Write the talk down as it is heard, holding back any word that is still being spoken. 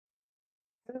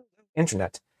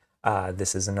internet.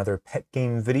 This is another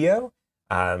PetGame video.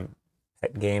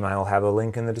 PetGame, I'll have a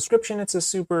link in the description. It's a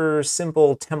super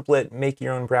simple template, make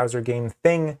your own browser game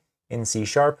thing in C#.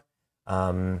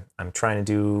 I'm trying to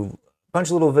do a bunch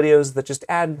of little videos that just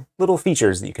add little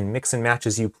features that you can mix and match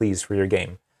as you please for your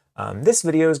game. This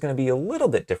video is going to be a little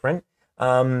bit different.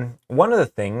 One of the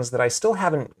things that I still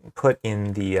haven't put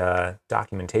in the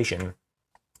documentation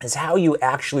is how you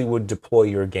actually would deploy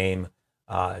your game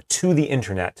to the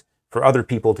internet for other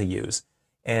people to use.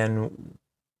 And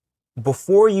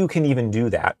before you can even do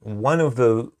that, one of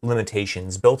the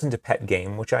limitations built into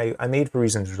PetGame, which I made for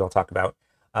reasons which I'll talk about,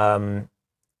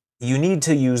 you need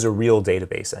to use a real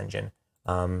database engine.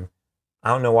 I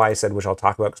don't know why I said which I'll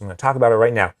talk about, because I'm going to talk about it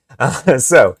right now.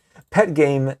 So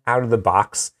PetGame out of the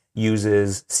box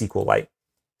uses SQLite.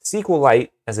 SQLite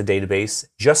as a database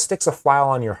just sticks a file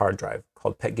on your hard drive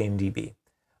called PetGameDB.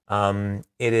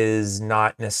 It is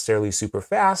not necessarily super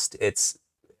fast. It's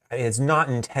not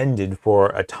intended for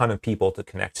a ton of people to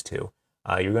connect to.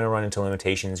 You're going to run into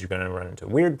limitations. You're going to run into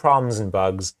weird problems and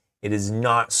bugs. It is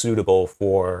not suitable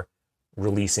for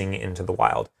releasing into the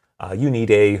wild. You need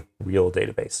a real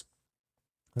database.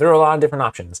 There are a lot of different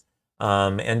options.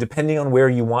 And depending on where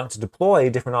you want to deploy,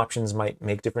 different options might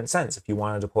make different sense. If you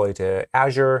want to deploy to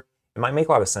Azure, it might make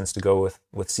a lot of sense to go with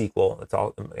SQL. It's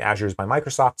all Azure is by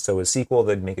Microsoft, so is SQL.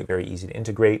 They'd make it very easy to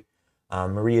integrate.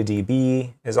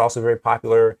 MariaDB is also very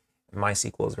popular.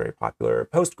 MySQL is very popular.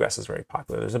 Postgres is very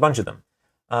popular. There's a bunch of them.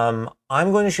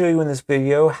 I'm going to show you in this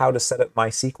video how to set up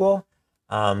MySQL.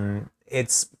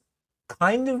 It's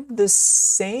kind of the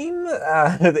same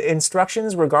the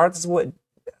instructions regardless of what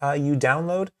you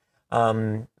download.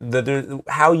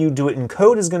 How you do it in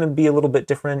code is going to be a little bit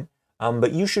different,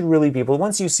 but you should really be able,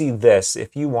 once you see this,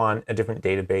 if you want a different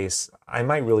database, I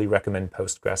might really recommend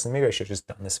Postgres, and maybe I should have just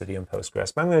done this video in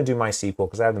Postgres, but I'm going to do MySQL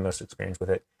because I have the most experience with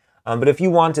it. But if you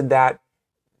wanted that,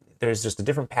 there's just a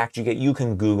different package you get. You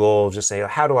can Google, just say,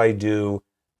 how do I do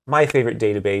my favorite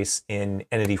database in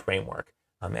Entity Framework?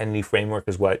 Entity Framework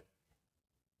is what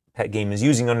PetGame is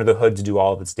using under the hood to do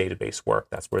all of its database work.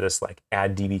 That's where this like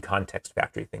add DB context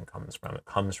factory thing comes from. It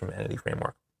comes from Entity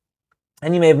Framework.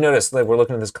 And you may have noticed that we're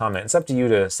looking at this comment. It's up to you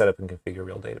to set up and configure a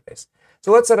real database.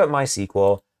 So let's set up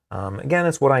MySQL. Again,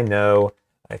 it's what I know.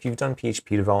 If you've done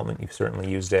PHP development, you've certainly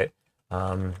used it.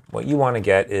 What you want to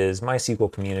get is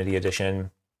MySQL Community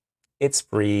Edition. It's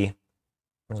free.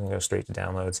 I'm going to go straight to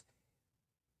downloads.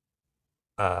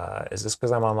 Is this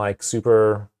because I'm on like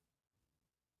super...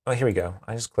 Oh, here we go.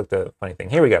 I just clicked a funny thing.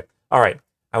 Here we go. All right.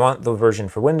 I want the version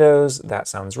for Windows. That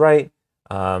sounds right.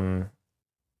 Download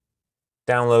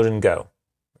and go.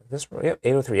 This, yep,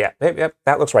 803. Yep,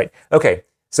 that looks right. Okay,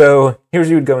 so here's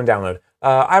where you would go and download.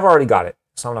 I've already got it,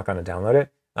 so I'm not going to download it.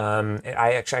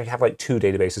 I have like 2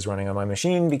 databases running on my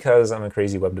machine because I'm a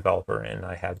crazy web developer and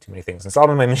I have too many things installed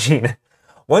on my machine.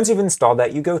 Once you've installed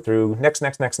that, you go through next.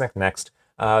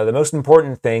 The most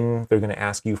important thing they're going to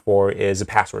ask you for is a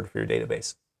password for your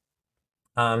database.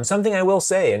 Something I will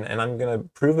say, and I'm going to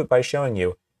prove it by showing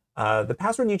you, the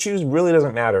password you choose really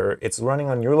doesn't matter. It's running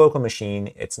on your local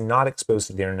machine. It's not exposed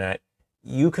to the internet.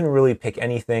 You can really pick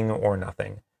anything or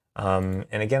nothing. And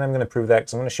again, I'm going to prove that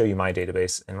because I'm going to show you my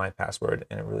database and my password,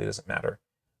 and it really doesn't matter.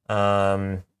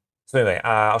 So anyway,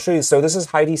 I'll show you. So this is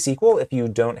HiDSQL. If you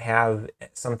don't have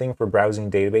something for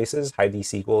browsing databases,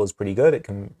 HiDSQL is pretty good. It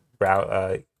can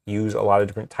use a lot of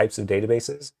different types of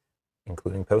databases,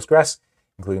 including Postgres,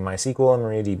 including MySQL and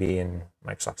MariaDB and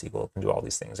Microsoft SQL. It can do all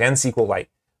these things, and SQLite.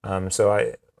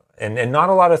 And not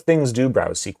a lot of things do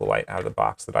browse SQLite out of the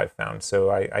box that I've found.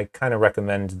 So I kind of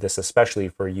recommend this, especially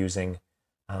for using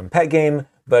PetGame,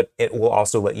 but it will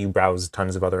also let you browse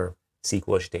tons of other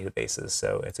SQL-ish databases.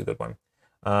 So it's a good one.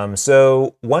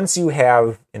 So once you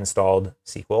have installed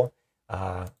SQL,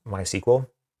 MySQL,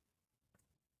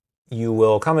 you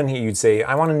will come in here. You'd say,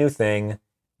 I want a new thing.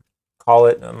 Call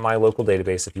it my local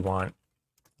database if you want.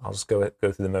 I'll just go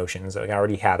through the motions. I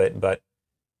already have it, but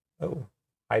oh,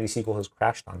 HiDSQL has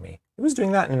crashed on me. It was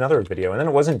doing that in another video, and then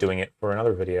it wasn't doing it for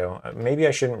another video. Maybe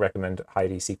I shouldn't recommend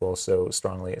HiDSQL so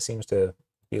strongly. It seems to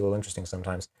be a little interesting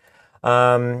sometimes.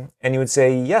 And you would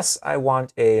say, yes, I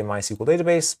want a MySQL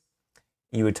database.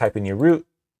 You would type in your root,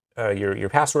 your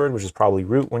password, which is probably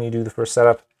root when you do the first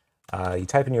setup. You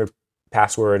type in your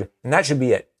password, and that should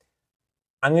be it.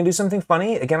 I'm going to do something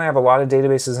funny. Again, I have a lot of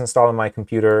databases installed on my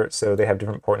computer, so they have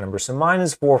different port numbers. So mine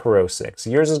is 4406.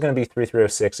 Yours is going to be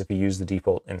 3306 if you use the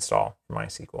default install for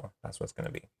MySQL. That's what it's going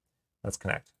to be. Let's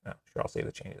connect. Oh, sure, I'll save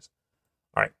the changes.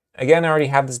 All right. Again, I already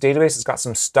have this database. It's got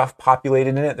some stuff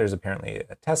populated in it. There's apparently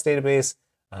a test database.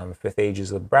 Fifth Age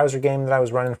is a browser game that I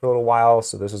was running for a little while,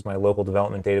 so this is my local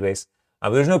development database. But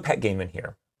there's no PetGame in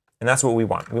here. And that's what we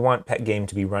want. We want PetGame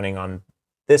to be running on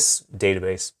this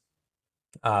database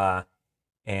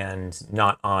and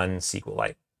not on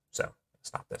SQLite. So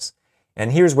stop this.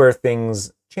 And here's where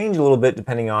things change a little bit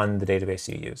depending on the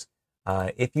database you use.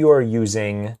 If you are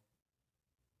using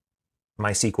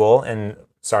MySQL, and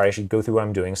sorry, I should go through what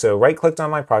I'm doing. So right-clicked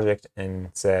on my project and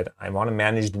said, I want to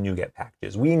manage the NuGet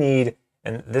packages. We need,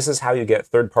 and this is how you get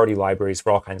third-party libraries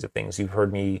for all kinds of things. You've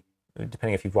heard me,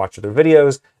 depending if you've watched other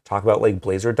videos, talk about like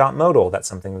blazor.modal. That's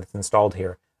something that's installed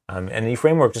here. NE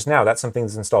Framework just now, that's something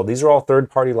that's installed. These are all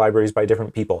third-party libraries by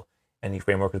different people. NE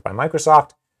Framework is by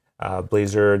Microsoft.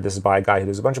 Blazor, this is by a guy who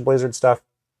does a bunch of Blazor stuff.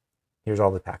 Here's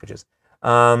all the packages.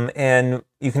 And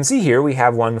you can see here we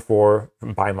have one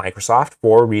by Microsoft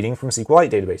for reading from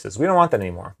SQLite databases. We don't want that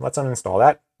anymore. Let's uninstall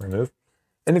that, remove.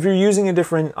 And if you're using a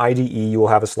different IDE, you will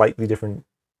have a slightly different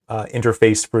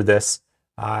interface for this.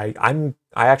 I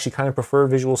actually kind of prefer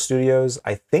Visual Studio's.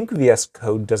 I think VS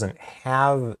Code doesn't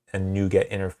have a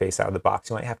NuGet interface out of the box.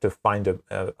 You might have to find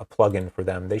a plugin for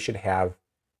them. They should have,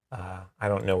 I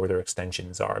don't know where their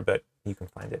extensions are, but you can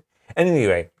find it.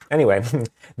 Anyway,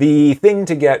 the thing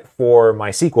to get for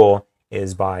MySQL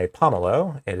is by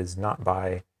Pomelo. It is not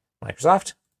by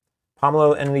Microsoft.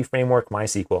 Pomelo Entity Framework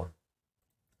MySQL.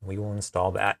 We will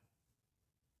install that.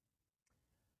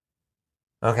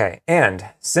 Okay, and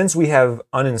since we have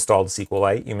uninstalled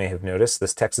SQLite, you may have noticed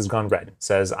this text has gone red. It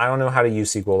says, I don't know how to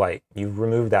use SQLite. You've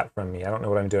removed that from me. I don't know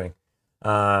what I'm doing.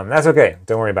 That's okay.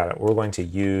 Don't worry about it. We're going to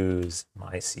use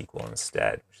MySQL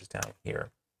instead, which is down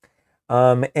here.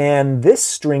 And this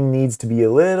string needs to be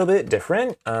a little bit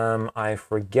different. I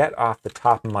forget off the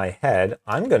top of my head.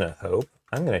 I'm going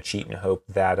to cheat and hope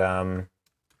that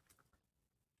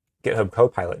GitHub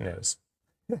Copilot knows.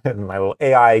 My little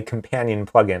AI companion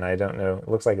plugin, I don't know. It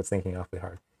looks like it's thinking awfully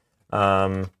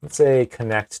hard. Let's say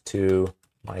connect to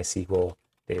MySQL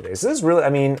database. This is really, I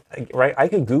mean, right, I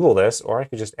could Google this, or I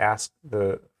could just ask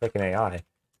the freaking AI.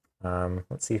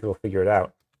 Let's see if it'll figure it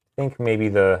out. I think maybe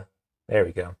there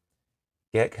we go.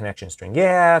 Get connection string.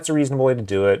 Yeah, that's a reasonable way to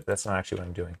do it. That's not actually what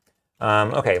I'm doing.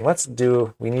 Okay,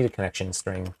 we need a connection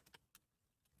string.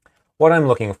 What I'm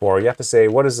looking for, you have to say,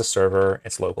 what is the server?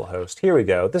 It's localhost. Here we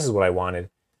go. This is what I wanted.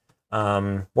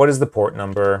 What is the port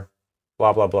number?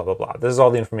 Blah, blah, blah, blah, blah. This is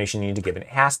all the information you need to give. And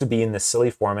it has to be in this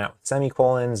silly format with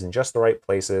semicolons in just the right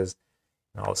places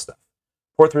and all this stuff.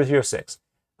 Port 3306.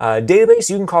 Database,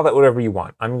 you can call that whatever you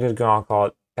want. I'm going to call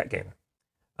it PetGame.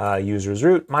 User's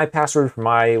root. My password for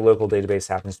my local database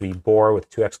happens to be bore with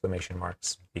 2 exclamation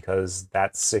marks because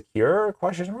that's secure,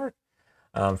 question mark?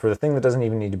 For the thing that doesn't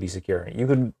even need to be secure. You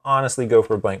could honestly go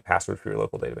for a blank password for your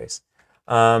local database.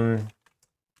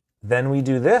 Then we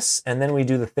do this, and then we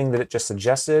do the thing that it just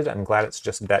suggested. I'm glad it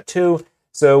suggested that too.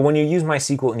 So when you use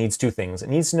MySQL, it needs 2 things. It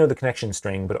needs to know the connection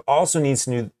string, but it also needs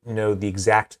to know the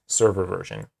exact server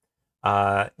version.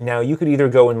 Now, you could either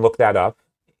go and look that up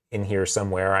in here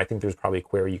somewhere. I think there's probably a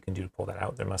query you can do to pull that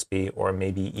out. There must be, or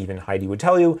maybe even Heidi would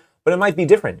tell you, but it might be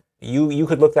different. You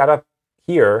could look that up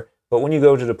here, but when you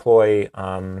go to deploy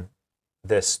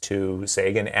this to, say,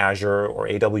 again, Azure or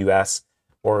AWS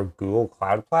or Google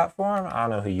Cloud Platform, I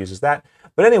don't know who uses that,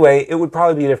 but anyway, it would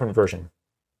probably be a different version.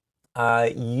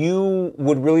 You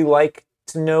would really like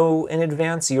to know in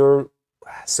advance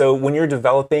so when you're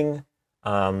developing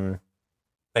and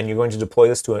you're going to deploy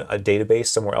this to a database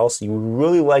somewhere else, you would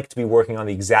really like to be working on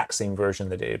the exact same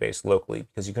version of the database locally,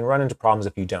 because you can run into problems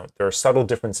if you don't. There are subtle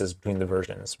differences between the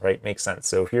versions, right? Makes sense.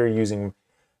 So if you're using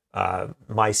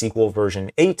MySQL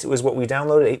version 8 was what we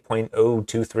downloaded,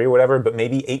 8.023 or whatever, but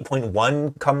maybe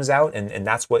 8.1 comes out and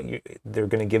that's what they're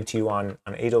going to give to you on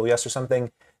AWS or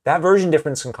something, that version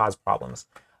difference can cause problems.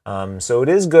 So it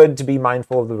is good to be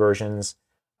mindful of the versions.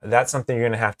 That's something you're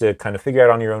going to have to kind of figure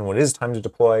out on your own when it is time to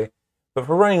deploy. But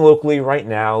for running locally right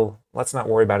now, let's not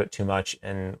worry about it too much,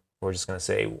 and we're just going to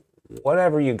say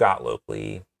whatever you got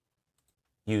locally,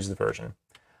 use the version.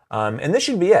 And this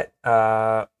should be it.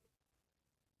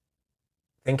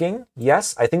 Thinking,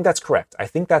 yes, I think that's correct. I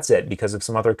think that's it because of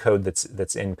some other code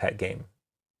that's in PetGame.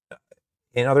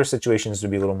 In other situations,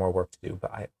 there'd be a little more work to do,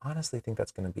 but I honestly think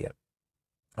that's going to be it.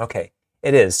 Okay,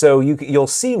 it is. So you'll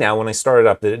see now when I started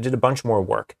up that it did a bunch more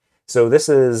work. So this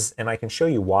is, and I can show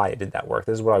you why it did that work.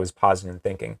 This is what I was pausing and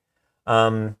thinking.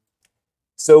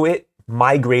 So it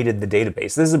migrated the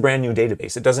database. This is a brand new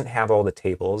database. It doesn't have all the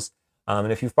tables.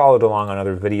 And if you followed along on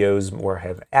other videos where I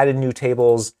have added new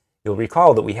tables, you'll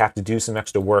recall that we have to do some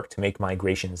extra work to make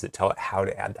migrations that tell it how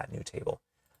to add that new table.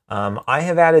 I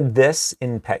have added this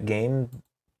in PetGame.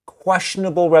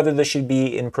 Questionable whether this should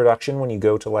be in production when you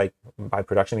go to, by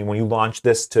production, I mean, when you launch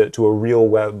this to a real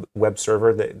web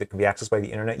server that can be accessed by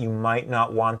the internet, you might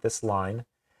not want this line.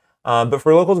 But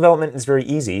for local development, it's very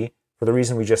easy for the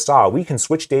reason we just saw. We can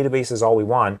switch databases all we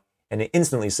want, and it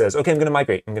instantly says, okay, I'm going to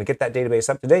migrate. I'm going to get that database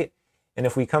up to date. And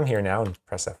if we come here now and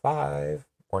press F5,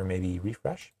 or maybe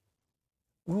refresh.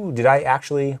 Ooh, did I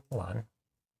actually, hold on,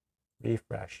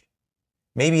 refresh.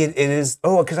 Maybe it is,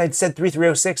 oh, because I'd said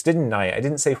 3306, didn't I? I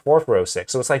didn't say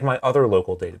 4406, so it's like my other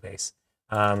local database.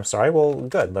 Sorry, well,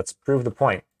 good, let's prove the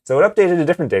point. So it updated a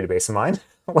different database of mine.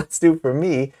 Let's do for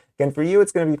me. Again, for you,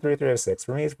 it's going to be 3306.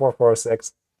 For me, it's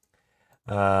 4406.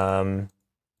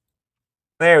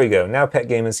 There we go. Now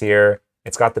PetGame is here.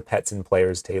 It's got the pets and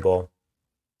players table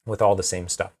with all the same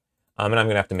stuff. And I'm going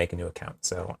to have to make a new account,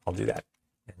 so I'll do that.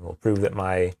 And we'll prove that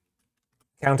my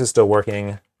account is still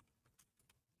working.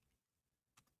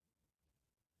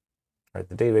 All right,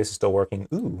 the database is still working.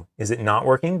 Ooh, is it not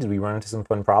working? Did we run into some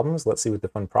fun problems? Let's see what the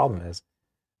fun problem is.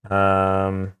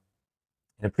 In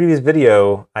a previous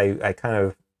video, I kind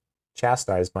of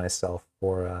chastised myself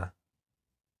for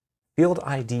field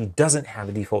ID doesn't have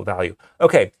a default value.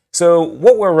 Okay, so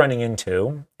what we're running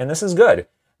into, and this is good,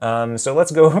 so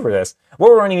let's go over this. What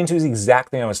we're running into is the exact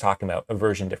thing I was talking about, of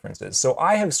version differences. So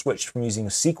I have switched from using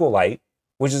Sqlite,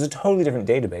 which is a totally different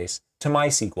database, to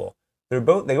MySQL. They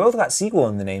both got SQL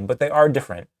in the name, but they are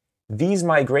different. These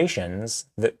migrations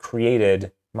that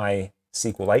created my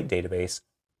Sqlite database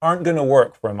aren't going to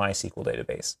work for a MySQL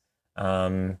database.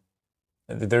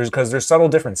 Because there's subtle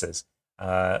differences.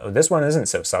 This one isn't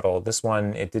so subtle. This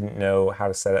one, it didn't know how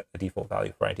to set a default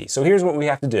value for ID. So here's what we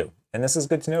have to do, and this is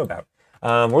good to know about.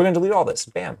 We're going to delete all this.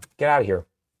 Bam, get out of here.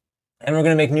 And we're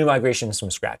going to make new migrations from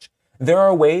scratch. There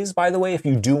are ways, by the way, if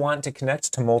you do want to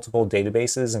connect to multiple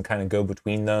databases and kind of go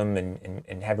between them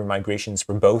and have your migrations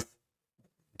for both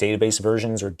database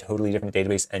versions or totally different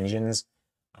database engines.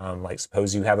 Like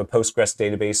suppose you have a Postgres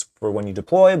database for when you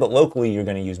deploy, but locally you're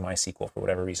going to use MySQL for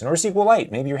whatever reason, or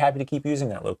SQLite. Maybe you're happy to keep using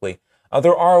that locally.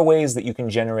 There are ways that you can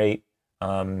generate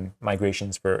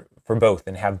migrations for both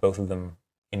and have both of them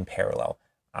in parallel.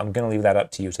 I'm going to leave that up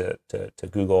to you to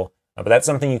Google, but that's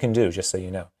something you can do, just so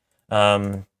you know.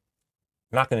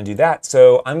 I'm not going to do that,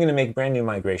 so I'm going to make brand new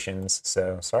migrations.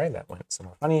 So sorry, that went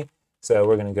somewhat funny. So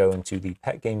we're going to go into the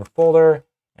PetGame folder,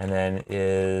 and then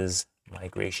is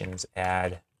migrations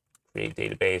add create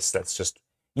database. That's just,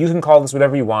 you can call this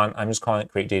whatever you want. I'm just calling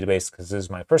it create database because this is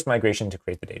my first migration to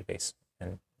create the database.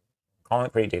 And calling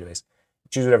it create database.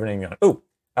 Choose whatever name you want. Oh,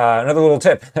 another little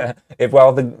tip. If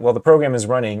while the program is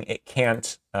running, it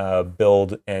can't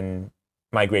build in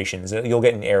migrations. You'll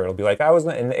get an error. It'll be like,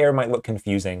 and the error might look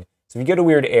confusing. So if you get a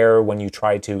weird error when you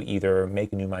try to either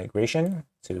make a new migration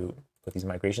to put these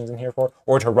migrations in here for,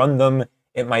 or to run them,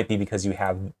 it might be because you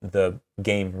have the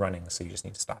game running, so you just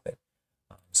need to stop it.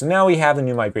 So now we have the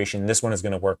new migration. This one is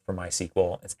going to work for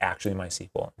MySQL. It's actually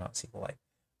MySQL, not SQLite.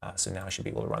 So now I should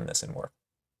be able to run this and work.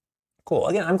 Cool.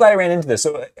 Again, I'm glad I ran into this.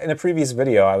 So in a previous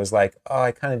video, I was like, oh,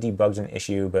 I kind of debugged an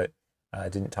issue, but I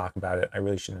didn't talk about it. I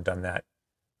really shouldn't have done that.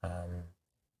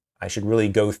 I should really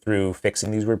go through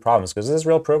fixing these weird problems because this is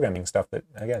real programming stuff that,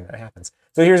 again, that happens.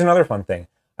 So here's another fun thing.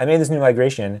 I made this new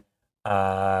migration.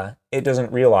 It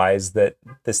doesn't realize that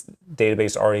this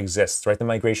database already exists, right? The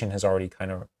migration has already kind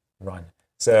of run.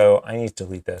 So I need to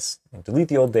delete this. And delete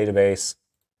the old database,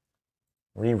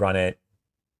 rerun it,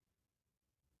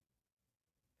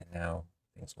 and now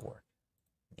things will work.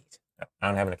 Neat. Oh, I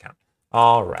don't have an account.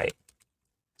 All right.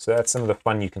 So that's some of the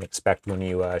fun you can expect when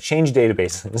you change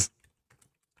databases.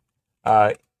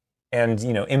 And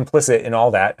implicit in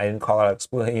all that, I didn't call it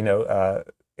out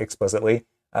explicitly.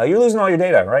 You're losing all your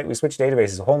data, right? We switched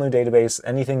databases, a whole new database.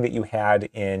 Anything that you had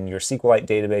in your SQLite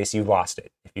database, you've lost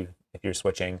it if you're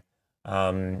switching.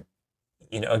 Again,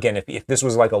 if this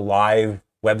was like a live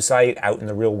website out in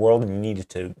the real world and you needed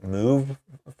to move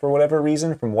for whatever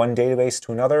reason from one database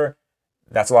to another,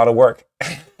 that's a lot of work.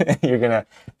 You're gonna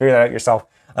figure that out yourself.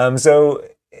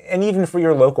 And even for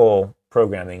your local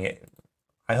programming,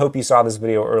 I hope you saw this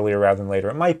video earlier rather than later.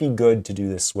 It might be good to do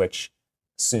this switch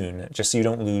soon, just so you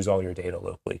don't lose all your data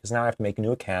locally. Because now I have to make a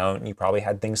new account, and you probably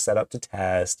had things set up to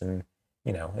test, and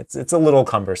it's a little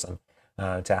cumbersome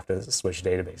to have to switch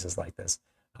databases like this.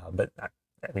 But I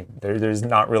mean, there's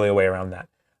not really a way around that.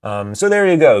 So there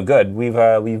you go. Good.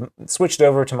 We've switched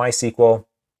over to MySQL.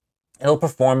 It'll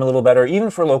perform a little better, even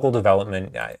for local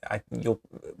development. You'll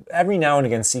every now and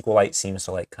again, SQLite seems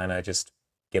to kind of just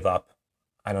give up.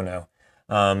 I don't know.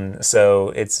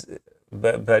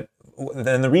 But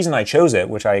then the reason I chose it,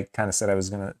 which I kind of said I was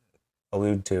going to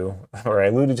allude to, or I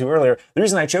alluded to earlier, the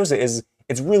reason I chose it is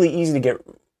it's really easy to get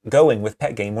going with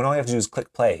PetGame when all you have to do is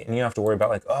click play, and you don't have to worry about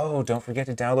like, oh, don't forget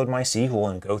to download MySQL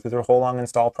and go through the whole long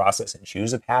install process and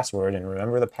choose a password and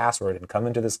remember the password and come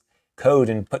into this code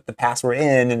and put the password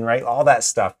in and write all that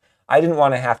stuff. I didn't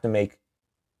want to have to make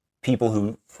people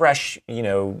who fresh,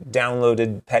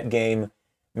 downloaded PetGame,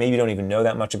 maybe don't even know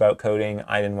that much about coding.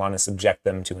 I didn't want to subject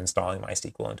them to installing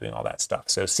MySQL and doing all that stuff.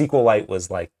 So Sqlite was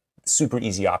like super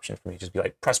easy option for me. Just be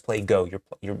like, press play, go.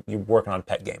 You're working on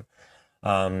PetGame.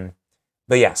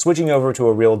 But yeah, switching over to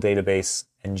a real database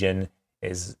engine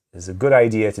is a good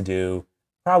idea to do,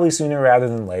 probably sooner rather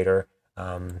than later,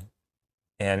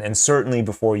 and certainly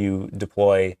before you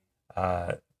deploy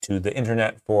to the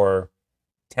internet for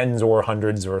tens or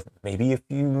hundreds, or maybe if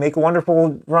you make a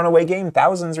wonderful runaway game,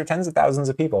 thousands or tens of thousands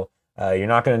of people. You're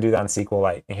not going to do that on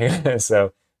SQLite.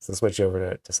 so switch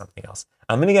over to something else.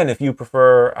 And again, if you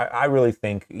prefer, I really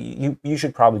think you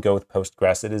should probably go with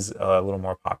Postgres. It is a little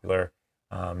more popular,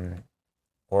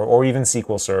 or even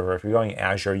SQL Server. If you're going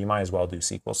Azure, you might as well do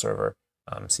SQL Server.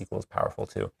 SQL is powerful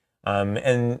too,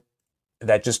 and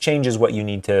that just changes what you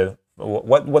need to,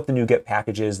 what the NuGet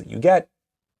package is that you get.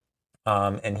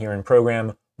 And here in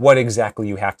program, what exactly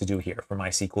you have to do here. For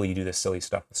MySQL, you do this silly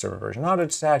stuff with server version auto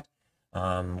detect.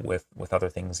 With other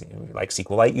things like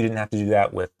SQLite, you didn't have to do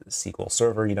that. With SQL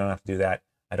Server, you don't have to do that.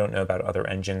 I don't know about other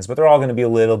engines, but they're all going to be a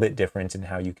little bit different in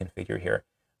how you configure here.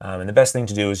 And the best thing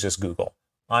to do is just Google.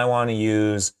 I want to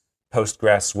use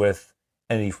Postgres with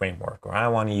Entity Framework, or I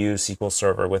want to use SQL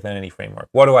Server with Entity Framework.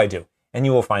 What do I do? And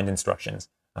you will find instructions.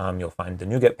 You'll find the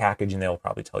NuGet package, and they'll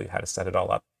probably tell you how to set it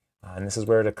all up. And this is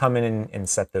where to come in and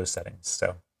set those settings.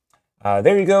 So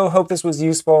there you go. Hope this was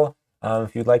useful.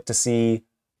 If you'd like to see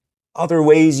other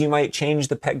ways you might change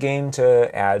the PetGame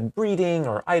to add breeding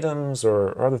or items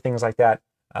or other things like that,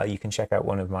 you can check out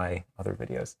one of my other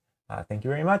videos. Thank you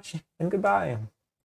very much, and goodbye.